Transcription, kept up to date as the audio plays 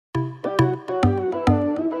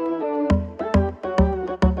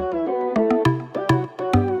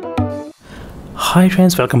Hi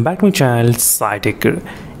friends, welcome back to my channel SciTech.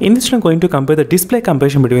 In this I'm going to compare the display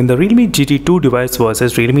comparison between the Realme GT 2 device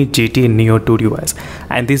versus Realme GT Neo 2 device.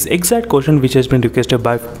 And this exact question which has been requested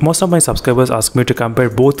by most of my subscribers ask me to compare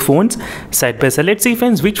both phones side by side. Let's see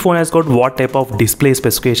friends which phone has got what type of display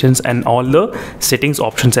specifications and all the settings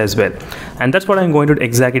options as well. And that's what I'm going to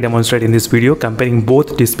exactly demonstrate in this video, comparing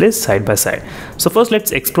both displays side by side. So first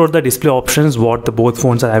let's explore the display options, what the both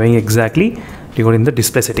phones are having exactly regarding the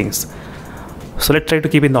display settings. So let's try to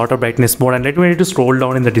keep in the auto brightness mode, and let me to scroll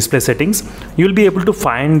down in the display settings. You'll be able to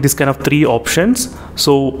find this kind of three options.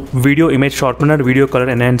 So video image sharpener, video color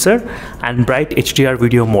enhancer, and bright HDR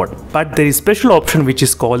video mode. But there is special option which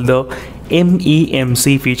is called the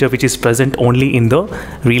MEMC feature, which is present only in the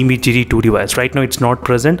Realme GT 2 device. Right now it's not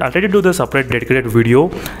present. I'll try to do the separate dedicated video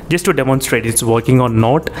just to demonstrate it's working or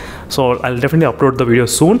not. So I'll definitely upload the video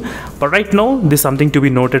soon. But right now there's something to be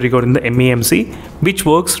noted regarding the MEMC, which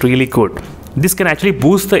works really good. This can actually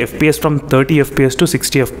boost the FPS from 30 FPS to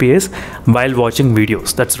 60 FPS while watching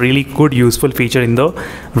videos. That's really good useful feature in the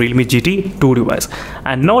Realme GT 2 device.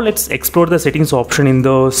 And now let's explore the settings option in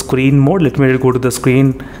the screen mode. Let me go to the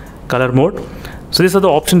screen color mode. So these are the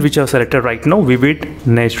options which are selected right now: vivid,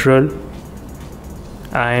 natural,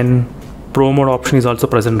 and pro mode option is also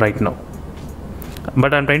present right now.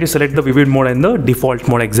 But I'm trying to select the vivid mode and the default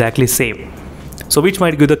mode exactly same. So which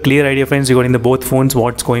might give the clear idea friends regarding the both phones,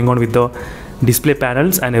 what's going on with the display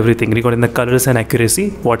panels and everything regarding the colors and accuracy,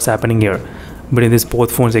 what's happening here between these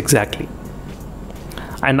both phones exactly.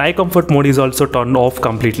 And eye comfort mode is also turned off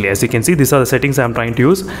completely. As you can see, these are the settings I'm trying to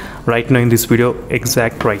use right now in this video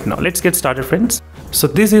exact right now. Let's get started friends. So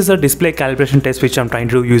this is a display calibration test which I'm trying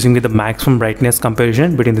to do using with the maximum brightness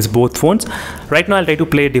comparison between these both phones. Right now I'll try to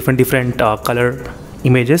play different color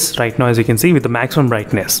images right now. As you can see, with the maximum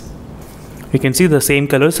brightness, you can see the same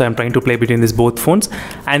colors I'm trying to play between these both phones.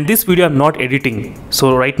 And this video I'm not editing.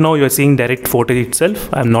 So right now you're seeing direct footage itself.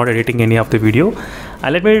 I'm not editing any of the video.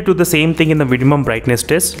 And let me do the same thing in the minimum brightness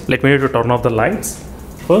test. Let me turn off the lights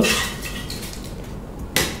first.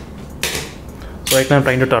 So right now I'm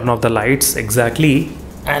trying to turn off the lights exactly.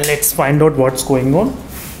 And let's find out what's going on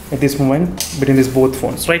at this moment between these both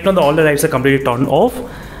phones. Right now all the lights are completely turned off.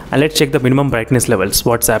 And let's check the minimum brightness levels,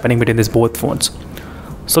 what's happening between these both phones.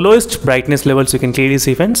 So lowest brightness levels you can clearly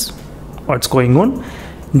see friends what's going on.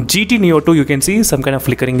 GT Neo 2 you can see some kind of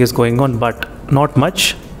flickering is going on, but not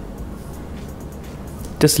much,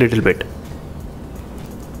 just little bit.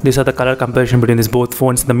 These are the color comparison between these both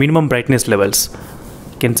phones. The minimum brightness levels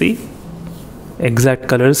you can see exact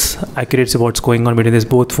colors accuracy what's going on between these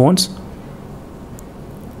both phones.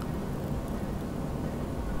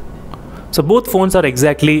 So both phones are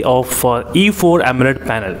exactly of E4 AMOLED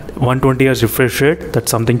panel, 120 Hz refresh rate. That's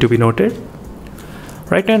something to be noted.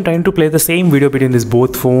 Right now I'm trying to play the same video between these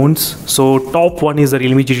both phones. So top one is the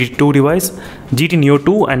Realme GT 2 device, GT Neo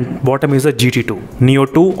 2, and bottom is the GT 2. Neo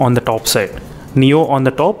 2 on the top side, Neo on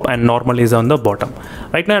the top, and normal is on the bottom.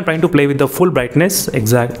 Right now I'm trying to play with the full brightness,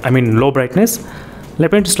 low brightness.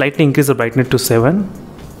 Let me slightly increase the brightness to 7.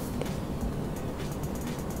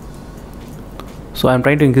 So I'm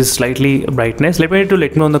trying to increase slightly brightness. Let me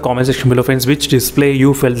know in the comment section below friends which display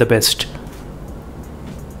you felt the best.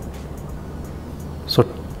 So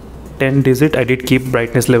 10 digit I did keep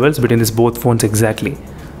brightness levels between these both phones exactly.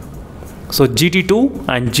 So GT2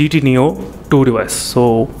 and GT Neo 2 device.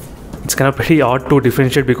 So it's kind of pretty hard to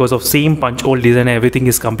differentiate because of same punch hole design, everything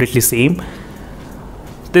is completely same.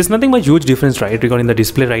 There's nothing much huge difference right regarding the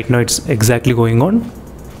display right now. It's exactly going on.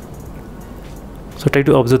 So try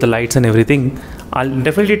to observe the lights and everything. I'll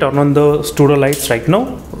definitely turn on the studio lights right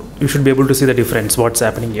now. You should be able to see the difference, what's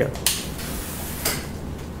happening here.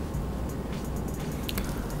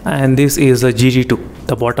 And this is a GT2,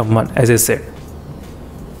 the bottom one, as I said.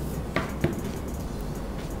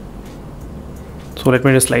 So let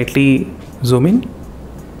me just slightly zoom in.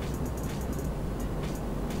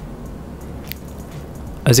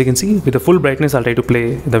 As you can see, with the full brightness, I'll try to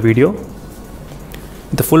play the video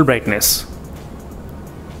with the full brightness.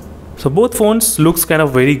 So both phones looks kind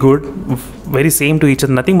of very good, very same to each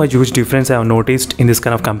other, nothing much huge difference I have noticed in this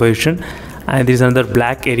kind of comparison. And there is another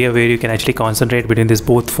black area where you can actually concentrate between these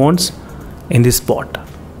both phones in this spot.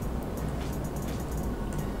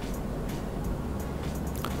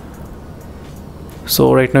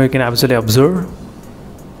 So right now you can absolutely observe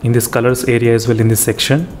in this colors area as well in this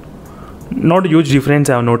section. Not a huge difference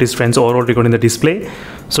I have noticed friends overall regarding the display.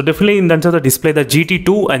 So definitely in terms of the display, the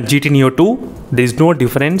GT2 and GT Neo 2, there is no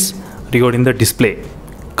difference regarding the display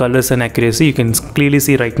colors and accuracy. You can clearly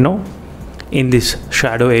see right now in this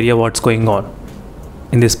shadow area what's going on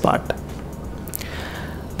in this part.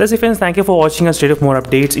 That's it, friends. Thank you for watching and straight of more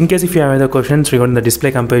updates. In case if you have other questions regarding the display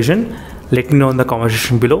comparison, let me know in the comment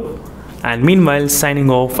section below. And meanwhile, signing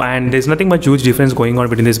off, and there's nothing much huge difference going on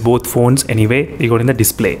between these both phones anyway regarding the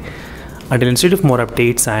display. Until instead of more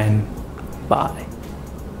updates, and bye.